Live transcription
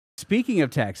speaking of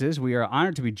Texas, we are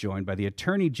honored to be joined by the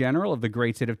Attorney General of the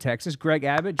great state of Texas, Greg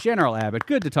Abbott. General Abbott,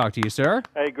 good to talk to you, sir.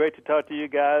 Hey, great to talk to you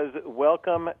guys.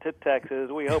 Welcome to Texas.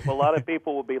 We hope a lot of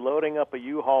people will be loading up a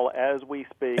U-Haul as we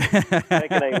speak,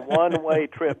 making a one-way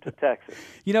trip to Texas.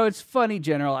 You know, it's funny,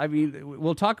 General. I mean,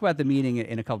 we'll talk about the meeting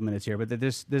in a couple minutes here, but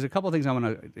there's a couple of things I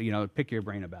want to pick your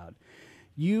brain about.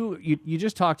 You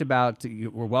just talked about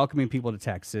we're welcoming people to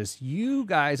Texas. You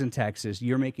guys in Texas,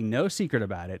 you're making no secret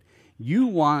about it. You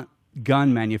want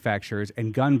gun manufacturers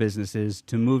and gun businesses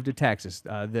to move to Texas.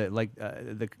 The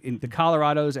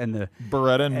Colorados and the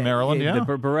Beretta in Maryland, the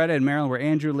Beretta in Maryland, where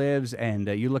Andrew lives, and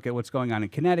you look at what's going on in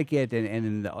Connecticut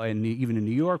and even in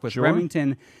New York with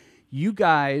Remington. You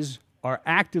guys are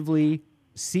actively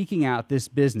seeking out this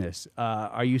business.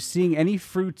 Are you seeing any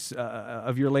fruits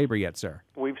of your labor yet, sir?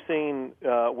 We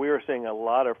are seeing a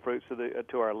lot of fruits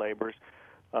to our labors.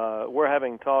 We're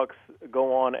having talks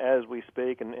go on as we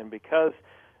speak, and because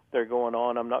they're going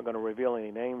on, I'm not going to reveal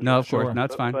any names. No, of course, no,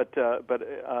 that's fine. But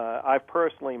I've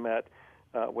personally met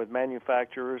with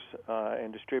manufacturers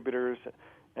and distributors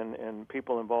and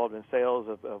people involved in sales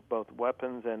of both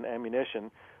weapons and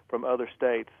ammunition from other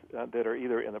states that are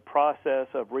either in the process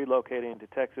of relocating to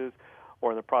Texas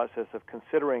or in the process of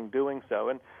considering doing so.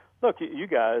 And look, you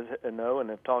guys know and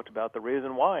have talked about the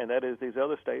reason why, and that is these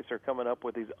other states are coming up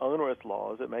with these onerous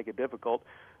laws that make it difficult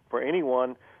for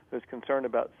anyone who's concerned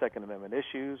about Second Amendment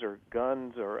issues or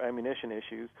guns or ammunition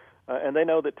issues. And they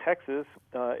know that Texas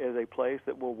is a place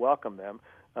that will welcome them,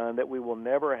 that we will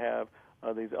never have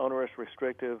these onerous,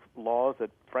 restrictive laws that,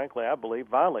 frankly, I believe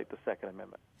violate the Second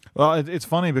Amendment. Well, it's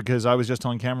funny because I was just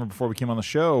telling Cameron before we came on the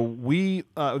show, we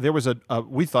thought a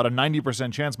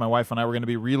 90% chance my wife and I were going to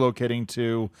be relocating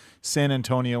to San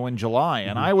Antonio in July,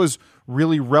 and I was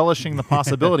really relishing the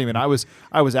possibility. I mean, I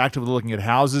was actively looking at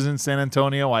houses in San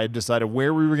Antonio. I had decided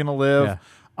where we were going to live. Yeah.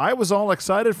 I was all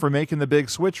excited for making the big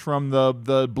switch from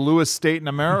the bluest state in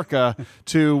America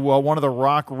to one of the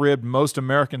rock-ribbed most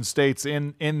American states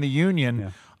in the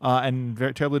Union, and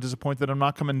very terribly disappointed that I'm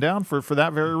not coming down for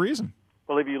that very reason.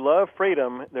 Well, if you love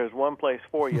freedom, there's one place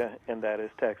for you, and that is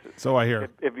Texas. So I hear.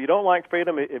 If you don't like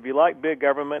freedom, if you like big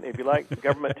government, if you like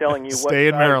government telling you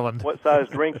what size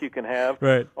drink you can have,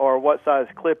 right, or what size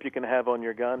clip you can have on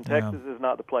your gun, Texas is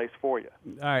not the place for you.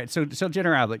 All right. So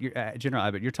General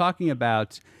Abbott, you're talking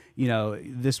about,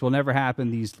 this will never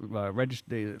happen. These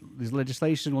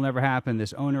legislation will never happen.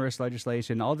 This onerous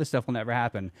legislation, all this stuff will never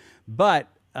happen. But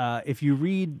if you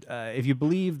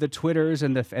believe the Twitters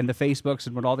and the Facebooks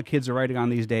and what all the kids are writing on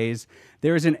these days,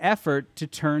 there is an effort to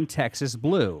turn Texas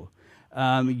blue.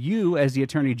 You, as the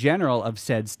Attorney General of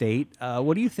said state,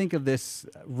 what do you think of this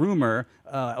rumor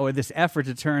or this effort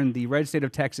to turn the red state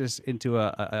of Texas into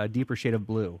a deeper shade of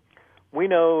blue? We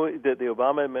know that the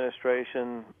Obama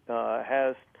administration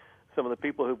has some of the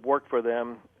people who've worked for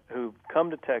them who've come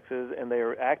to Texas, and they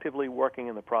are actively working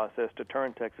in the process to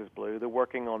turn Texas blue. They're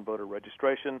working on voter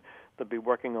registration. They'll be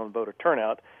working on voter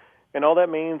turnout. And all that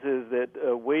means is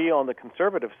that we, on the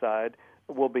conservative side,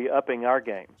 will be upping our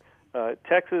game.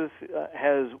 Texas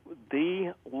has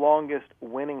the longest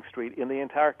winning streak in the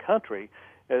entire country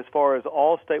as far as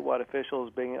all statewide officials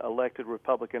being elected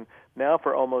Republican now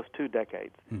for almost 2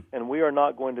 decades. And we are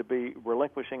not going to be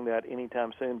relinquishing that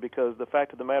anytime soon, because the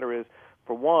fact of the matter is,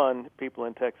 for one, people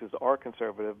in Texas are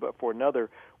conservative, but for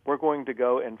another, we're going to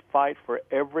go and fight for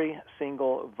every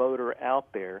single voter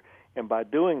out there. And by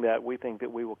doing that, we think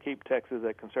that we will keep Texas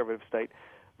a conservative state.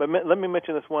 But let me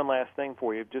mention this one last thing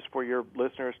for you, just for your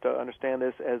listeners to understand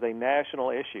this as a national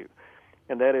issue,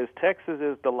 and that is Texas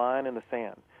is the line in the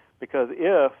sand. Because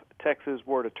if Texas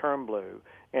were to turn blue,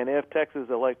 and if Texas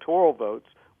electoral votes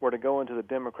were to go into the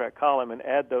Democrat column and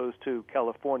add those to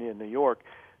California and New York,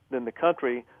 then the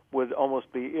country would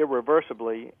almost be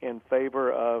irreversibly in favor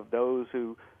of those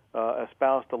who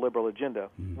espouse the liberal agenda.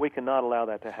 We cannot allow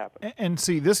that to happen. And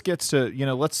see, this gets to,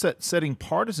 let's setting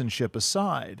partisanship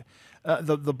aside.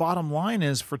 The bottom line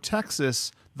is, for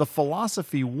Texas, the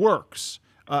philosophy works.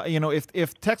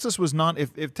 If Texas was not,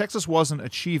 if Texas wasn't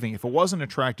achieving, if it wasn't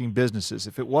attracting businesses,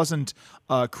 if it wasn't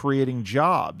creating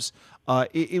jobs,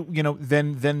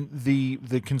 then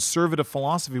the conservative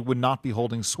philosophy would not be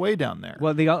holding sway down there.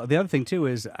 Well, the other thing too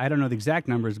is, I don't know the exact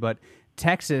numbers, but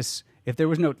Texas, if there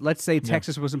was no, let's say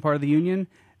Texas wasn't part of the union,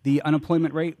 the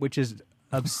unemployment rate, which is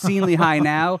obscenely high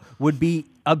now, would be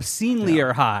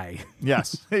obscenelier high.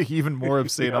 Yes, even more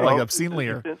obscene. I like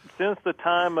obscenelier. Since the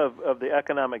time of the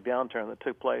economic downturn that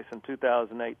took place in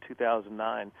 2008,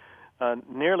 2009,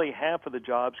 nearly half of the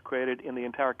jobs created in the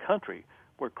entire country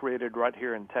were created right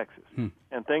here in Texas.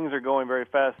 And things are going very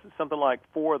fast. Something like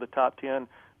 4 of the top 10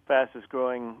 fastest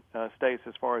growing states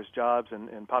as far as jobs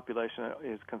and population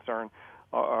is concerned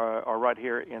are right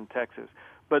here in Texas.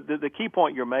 But the key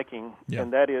point you're making,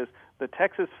 and that is the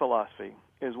Texas philosophy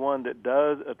is one that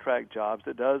does attract jobs,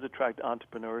 that does attract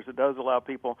entrepreneurs, that does allow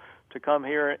people to come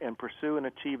here and pursue and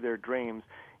achieve their dreams.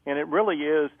 And it really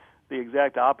is the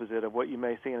exact opposite of what you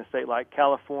may see in a state like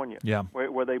California,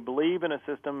 where they believe in a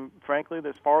system, frankly,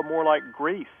 that's far more like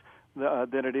Greece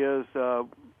than it is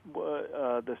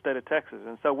the state of Texas.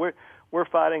 And so we're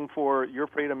fighting for your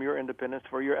freedom, your independence,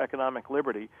 for your economic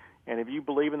liberty. And if you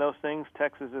believe in those things,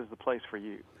 Texas is the place for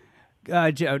you.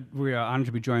 We are honored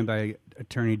to be joined by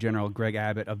Attorney General Greg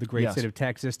Abbott of the great state of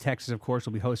Texas. Texas, of course,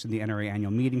 will be hosting the NRA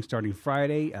annual meeting starting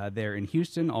Friday there in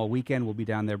Houston. All weekend, we'll be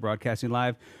down there broadcasting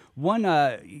live. One,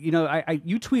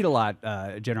 you tweet a lot,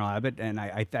 General Abbott, and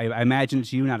I imagine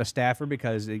it's you, not a staffer,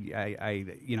 because your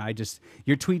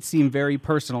tweets seem very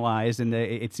personalized, and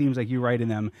it seems like you write in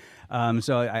them.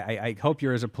 So I hope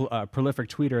you're as a prolific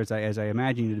tweeter as I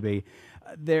imagine you to be.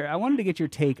 I wanted to get your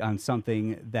take on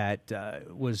something that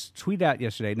was tweeted out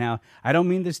yesterday. Now, I don't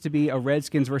mean this to be a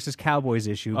Redskins versus Cowboys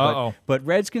issue, but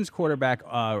Redskins quarterback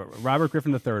Robert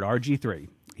Griffin III, RG3,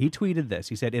 he tweeted this.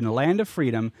 He said, "In a land of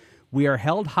freedom, we are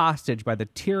held hostage by the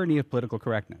tyranny of political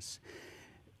correctness."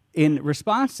 In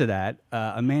response to that,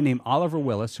 a man named Oliver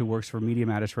Willis, who works for Media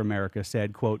Matters for America,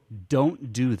 said, quote,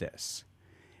 "Don't do this."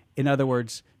 In other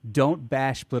words, don't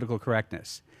bash political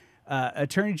correctness.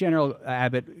 Attorney General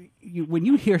Abbott, when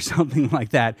you hear something like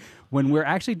that, when we're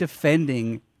actually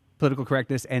defending political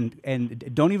correctness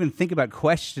and don't even think about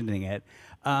questioning it,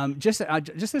 just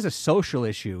as a social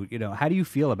issue, how do you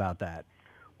feel about that?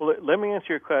 Well, let me answer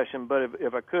your question, but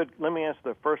if I could, let me answer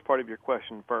the first part of your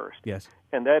question first. Yes.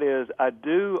 And that is, I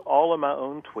do all of my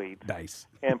own tweets. Nice.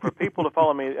 And for people to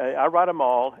follow me, I write them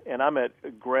all, and I'm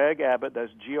at Greg Abbott,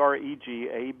 that's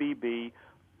GREGABB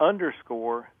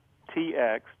 _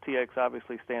 TX. TX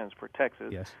obviously stands for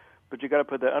Texas. Yes. But you got to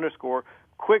put the underscore.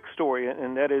 Quick story,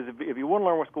 and that is, if you want to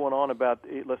learn what's going on about,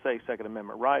 let's say, Second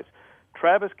Amendment rights,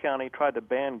 Travis County tried to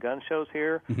ban gun shows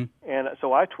here, and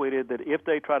so I tweeted that if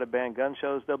they try to ban gun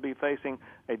shows, they'll be facing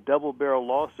a double-barrel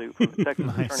lawsuit from the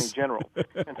Texas Attorney General.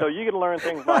 And so you get to learn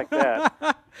things like that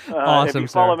awesome, if you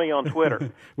follow me on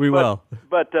Twitter. We will.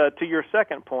 But to your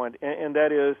second point, and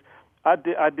that is,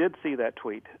 I did see that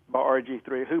tweet by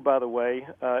RG3, who, by the way,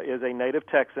 is a native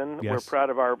Texan. Yes. We're proud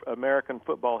of our American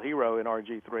football hero in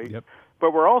RG3. Yep.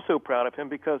 But we're also proud of him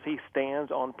because he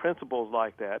stands on principles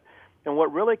like that. And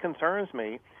what really concerns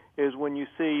me is when you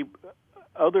see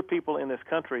other people in this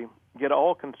country get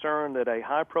all concerned that a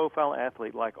high-profile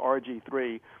athlete like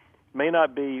RG3 may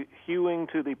not be hewing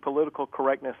to the political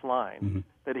correctness line,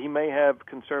 that he may have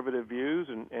conservative views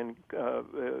and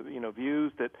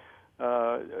views that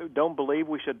don't believe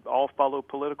we should all follow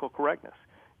political correctness.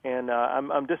 And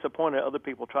I'm disappointed other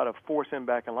people try to force him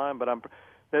back in line, but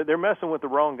they're messing with the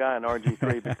wrong guy in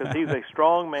RG3 because he's a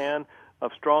strong man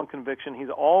of strong conviction.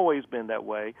 He's always been that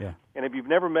way. Yeah. And if you've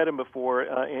never met him before,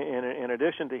 in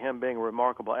addition to him being a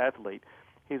remarkable athlete,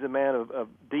 he's a man of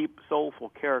deep, soulful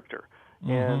character.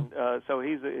 And so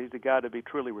he's a guy to be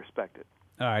truly respected.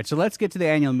 All right, so let's get to the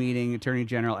annual meeting. Attorney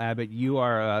General Abbott, you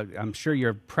are, I'm sure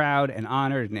you're proud and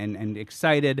honored and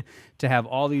excited to have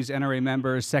all these NRA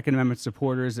members, Second Amendment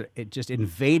supporters, just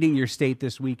invading your state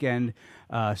this weekend.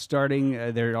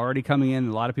 They're already coming in.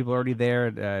 A lot of people are already there.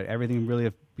 Everything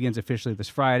really begins officially this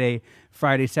Friday,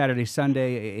 Saturday,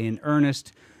 Sunday in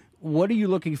earnest. What are you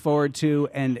looking forward to,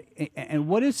 and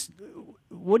what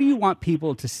do you want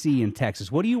people to see in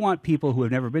Texas? What do you want people who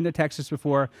have never been to Texas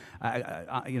before?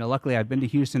 Luckily I've been to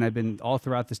Houston. I've been all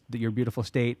throughout your beautiful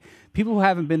state. People who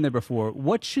haven't been there before,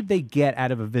 what should they get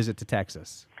out of a visit to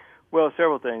Texas? Well,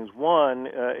 several things. One,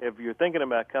 if you're thinking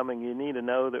about coming, you need to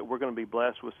know that we're going to be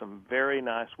blessed with some very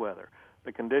nice weather.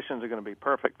 The conditions are going to be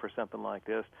perfect for something like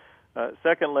this.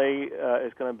 Secondly,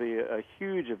 it's going to be a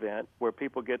huge event where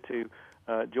people get to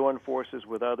join forces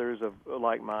with others of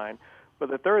like mind. But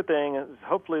the third thing is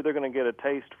hopefully they're going to get a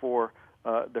taste for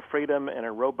the freedom and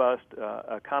a robust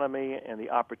economy and the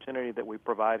opportunity that we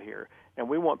provide here. And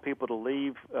we want people to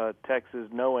leave Texas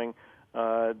knowing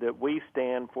that we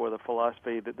stand for the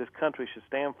philosophy that this country should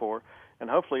stand for, and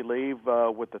hopefully leave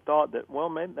with the thought that, well,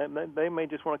 they may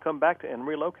just want to come back and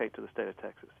relocate to the state of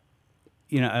Texas.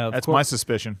 That's my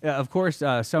suspicion. Of course,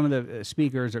 some of the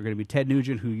speakers are going to be Ted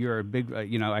Nugent, who you're a big,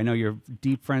 I know you're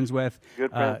deep friends with.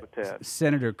 Good friends with Ted.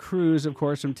 Senator Cruz, of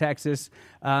course, from Texas.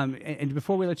 And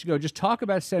before we let you go, just talk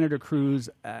about Senator Cruz.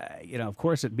 Of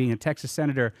course, it being a Texas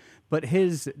senator, but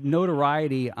his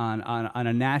notoriety on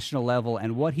a national level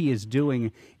and what he is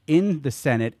doing in the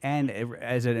Senate and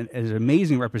as an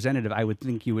amazing representative, I would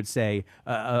think you would say,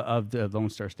 of the Lone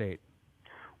Star State.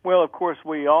 Well, of course,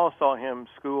 we all saw him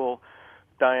school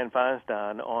Dianne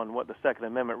Feinstein on what the Second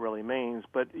Amendment really means,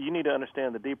 but you need to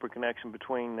understand the deeper connection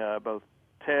between both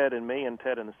Ted and me and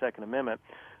Ted and the Second Amendment.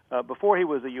 Before he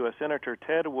was a U.S. Senator,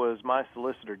 Ted was my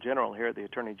Solicitor General here at the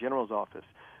Attorney General's office,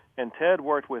 and Ted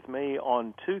worked with me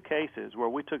on 2 cases where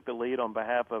we took the lead on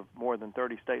behalf of more than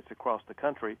 30 states across the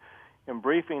country in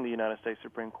briefing the United States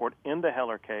Supreme Court in the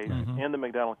Heller case, in the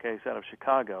McDonald case out of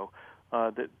Chicago,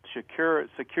 that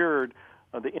secured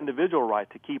the individual right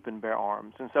to keep and bear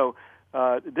arms. And so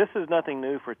this is nothing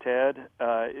new for Ted.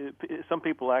 Some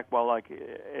people act like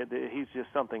he's just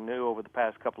something new over the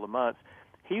past couple of months.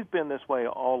 He's been this way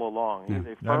all along.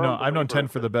 Yeah. I've known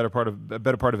Ted for the better part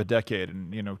of a decade,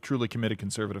 and truly committed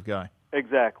conservative guy.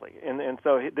 Exactly, and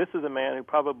so this is a man who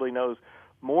probably knows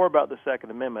more about the Second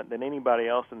Amendment than anybody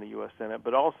else in the U.S. Senate,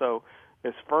 but also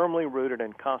is firmly rooted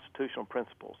in constitutional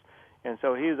principles. And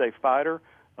so he is a fighter,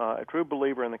 a true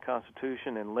believer in the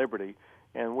Constitution and liberty,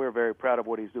 and we're very proud of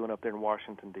what he's doing up there in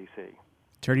Washington, D.C.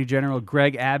 Attorney General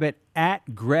Greg Abbott,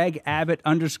 at Greg Abbott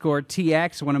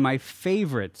 _TX, one of my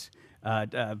favorite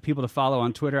people to follow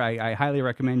on Twitter. I highly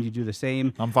recommend you do the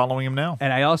same. I'm following him now.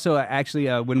 And I also actually,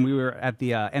 when we were at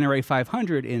the NRA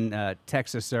 500 in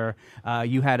Texas, sir,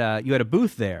 you had a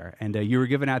booth there, and you were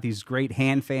giving out these great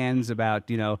hand fans about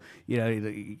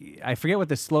I forget what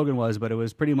the slogan was, but it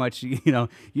was pretty much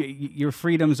your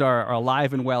freedoms are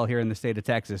alive and well here in the state of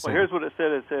Texas. Well, here's what it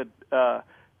said. It said,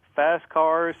 fast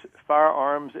cars,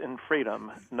 firearms, and freedom.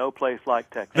 No place like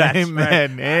Texas. Amen.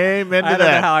 Right. Amen to I that.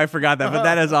 don't know how I forgot that, but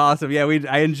that is awesome. Yeah,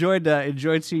 I enjoyed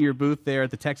seeing your booth there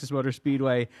at the Texas Motor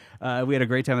Speedway. We had a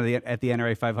great time at the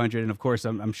NRA 500, and of course,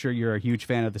 I'm sure you're a huge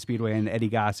fan of the Speedway and Eddie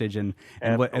Gossage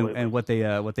and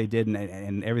what they did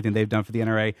and everything they've done for the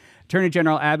NRA. Attorney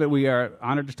General Abbott, we are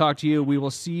honored to talk to you. We will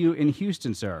see you in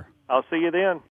Houston, sir. I'll see you then.